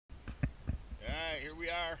Alright, here we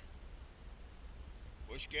are.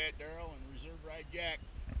 BushCat, Darrell, and Reserve Ride Jack.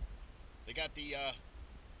 They got the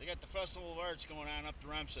Festival of Arts going on up to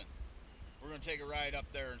Remsen. We're gonna take a ride up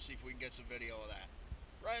there and see if we can get some video of that.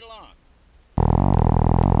 Ride along.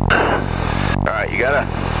 Alright, you gotta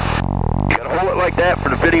hold it like that for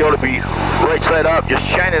the video to be right side up. Just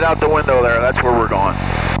shine it out the window there. That's where we're going.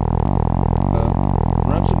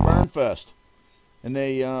 Remsen Burn Fest. And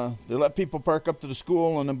they let people park up to the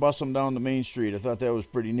school and then bus them down to Main Street. I thought that was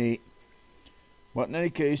pretty neat. But in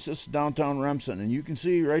any case, this is downtown Remsen. And you can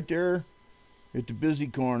see right there at the busy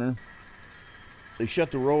corner, they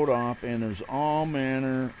shut the road off and there's all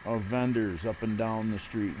manner of vendors up and down the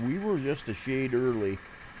street. We were just a shade early,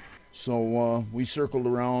 so we circled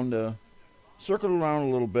around a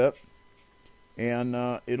little bit. And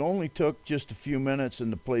it only took just a few minutes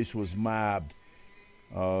and the place was mobbed.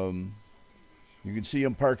 You can see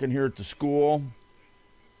them parking here at the school,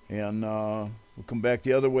 and we'll come back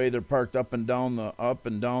the other way. They're parked up and down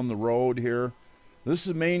the road here. This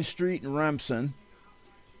is Main Street in Remsen,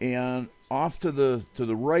 and off to the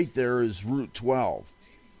right there is Route 12.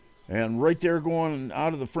 And right there going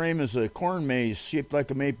out of the frame is a corn maze shaped like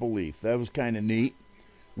a maple leaf. That was kind of neat.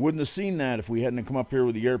 Wouldn't have seen that if we hadn't come up here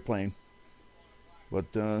with the airplane.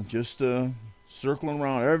 But just circling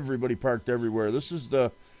around, everybody parked everywhere. This is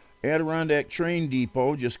the Adirondack train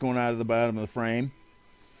depot, just going out of the bottom of the frame.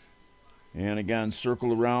 And again,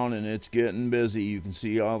 circle around and it's getting busy. You can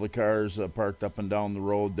see all the cars parked up and down the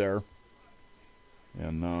road there.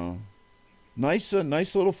 And nice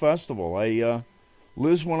little festival.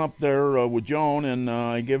 Liz went up there with Joan, and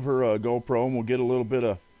I give her a GoPro, and we'll get a little bit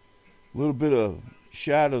of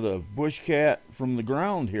shot of the BushCat from the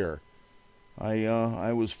ground here.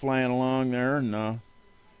 I was flying along there, and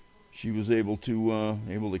she was able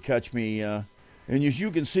to catch me. And as you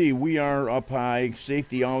can see, we are up high.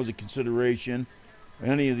 Safety always a consideration,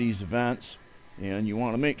 any of these events, and you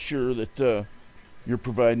want to make sure that you're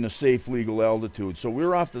providing a safe, legal altitude. So we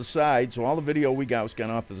were off to the side, so all the video we got was kind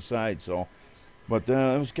of off to the side. So, but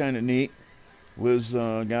it was kind of neat. Liz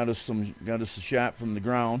got us a shot from the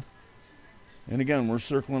ground, and again, we're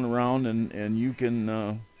circling around, and you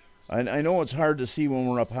can. I know it's hard to see when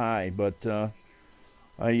we're up high, but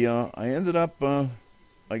I ended up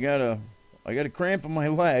I got a cramp in my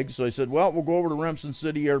leg, so I said, well, we'll go over to Remsen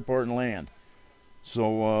City Airport and land.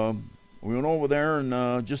 So we went over there,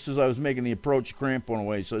 and just as I was making the approach, cramp went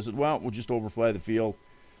away. So I said, well, we'll just overfly the field.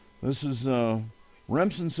 This is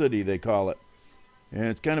Remsen City, they call it, and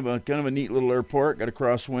it's kind of a neat little airport. Got a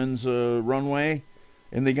crosswinds runway,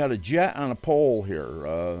 and they got a jet on a pole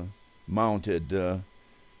here mounted.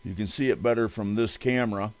 You can see it better from this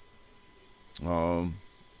camera.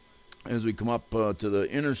 As we come up to the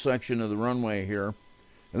intersection of the runway here.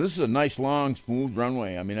 And this is a nice, long, smooth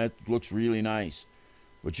runway. I mean, that looks really nice.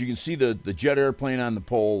 But you can see the jet airplane on the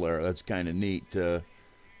pole there. That's kind of neat.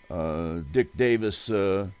 Dick Davis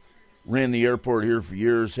ran the airport here for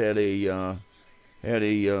years, had a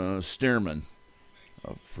steerman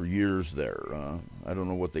for years there. I don't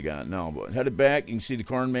know what they got now, but headed back, you can see the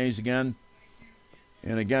corn maze again.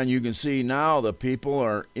 And again, you can see now the people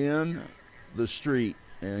are in the street,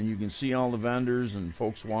 and you can see all the vendors and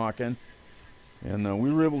folks walking. And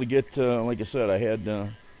we were able to get, like I said, I had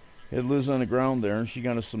Liz on the ground there, and she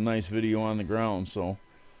got us some nice video on the ground. So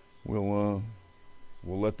we'll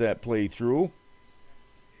let that play through.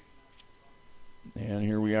 And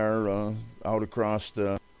here we are out across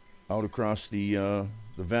the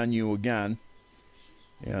venue again.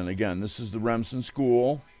 And again, this is the Remsen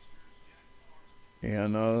School.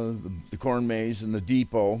 And the corn maze and the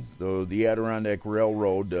depot, the Adirondack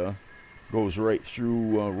Railroad goes right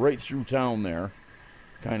through town there.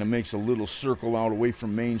 Kind of makes a little circle out away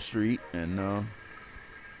from Main Street, and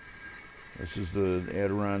this is the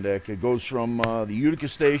Adirondack. It goes from the Utica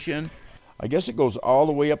station. I guess it goes all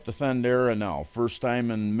the way up to Fendera now. First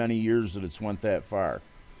time in many years that it's went that far.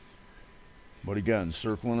 But again,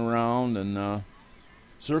 circling around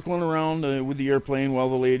with the airplane while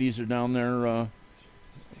the ladies are down there.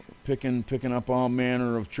 Picking up all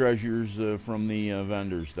manner of treasures from the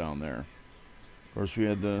vendors down there. Of course, we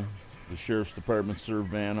had the Sheriff's Department serve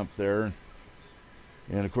van up there,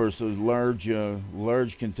 and of course, a large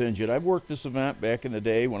contingent. I've worked this event back in the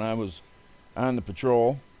day when I was on the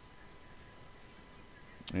patrol,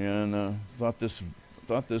 and thought this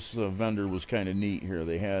vendor was kind of neat here.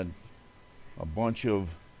 They had a bunch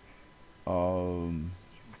of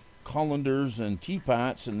colanders and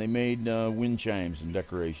teapots, and they made wind chimes and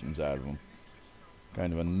decorations out of them.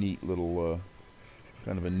 Kind of a neat little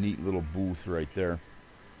booth right there.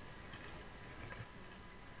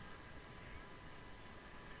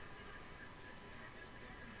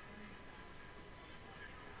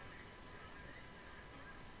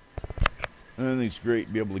 And I think it's great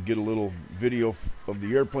to be able to get a little video of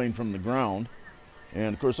the airplane from the ground.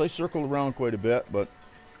 And of course I circled around quite a bit, but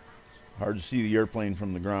hard to see the airplane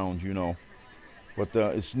from the ground, you know. But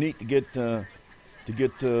it's neat to get a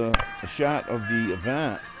shot of the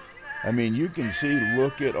event. I mean, you can see,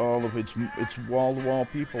 look at all of it's wall-to-wall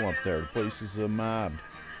people up there. The place is mobbed.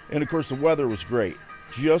 And of course the weather was great.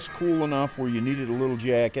 Just cool enough where you needed a little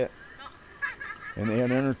jacket. And they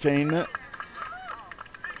had entertainment.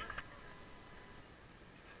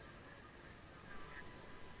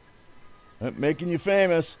 Making you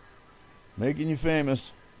famous. Making you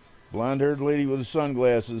famous. Blonde-haired lady with the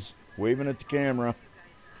sunglasses, waving at the camera.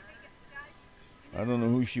 I don't know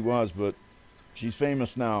who she was, but she's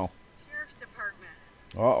famous now. Sheriff's Department.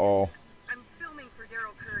 Uh-oh. I'm filming for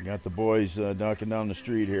Darrell. Got the boys ducking down the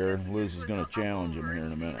street here. Liz is going to challenge him here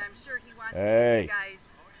in a minute. I'm sure he wants hey. to see you guys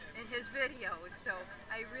in his videos, so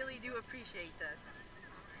I really do appreciate this.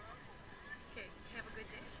 Okay, have a good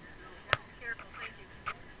day. Careful, thank you.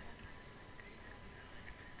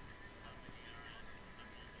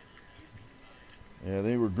 Yeah,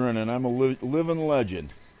 they were grinning. I'm a living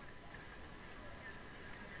legend.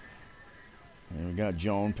 And we got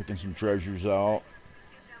Joan picking some treasures out.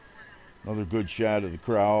 Another good shot of the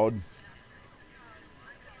crowd.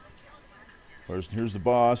 First, here's the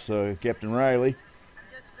boss, Captain Riley. I'm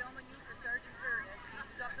just filming you for Sergeant Curtis.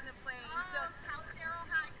 He's up in the planes.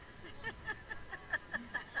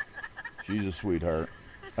 She's a sweetheart.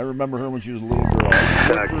 I remember her when she was a little girl.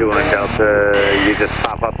 Dock 21 Delta, you just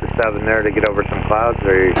pop up to 7 there to get over some clouds,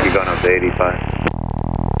 or you going up to 85?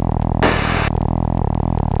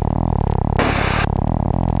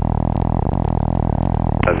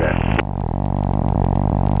 Okay.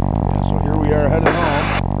 Yeah, so here we are heading home.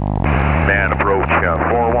 Man approach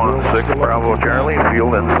 416 Bravo Charlie,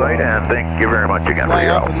 field in sight, and thank you very much again for Fly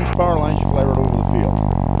your off help. of these power lines, you fly right over the field.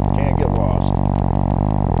 Can't get lost.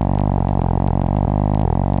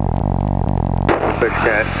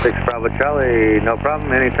 BushCat 6 Bravo Charlie, no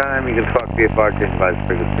problem, anytime you can talk to VFR, change by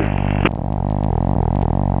frequency.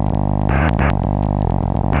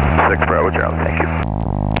 6 Bravo Charlie, thank you.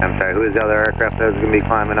 I'm sorry, who is the other aircraft that is going to be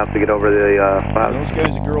climbing up to get over the clouds? Those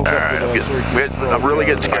guys and girls up Alright, with I'm really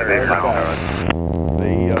getting scared now.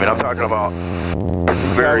 I'm talking about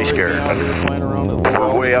very scared.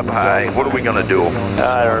 We're way up high. What are we going to do? We're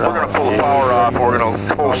going to pull the power off. We're going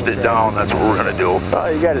to coast it down. That's what we're going to do. Oh,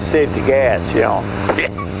 you got to save the gas, you know.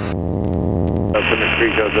 Up in the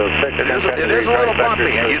street goes those It is a little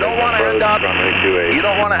bumpy, and you don't want to end up. You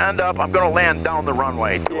don't want to end up. I'm going to land down the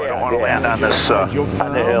runway too. I don't want to land on this on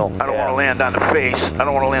the hill. I don't want to land on the face. I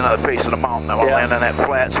don't want to land on the face of the mountain. I want to land on that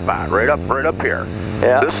flat spot right up here.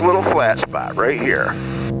 Yeah. This little flat spot right here.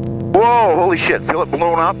 Whoa! Holy shit! Feel it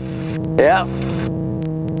blown up? Yeah.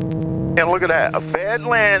 And look at that, a bad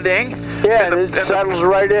landing. Yeah, and it settles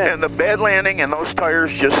right in. And the bad landing and those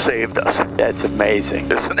tires just saved us. That's amazing.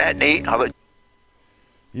 Isn't that neat? How the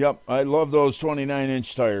Yep, I love those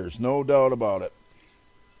 29-inch tires, no doubt about it.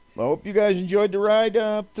 I hope you guys enjoyed the ride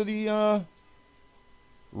up to the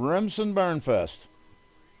Remsen Barn Fest.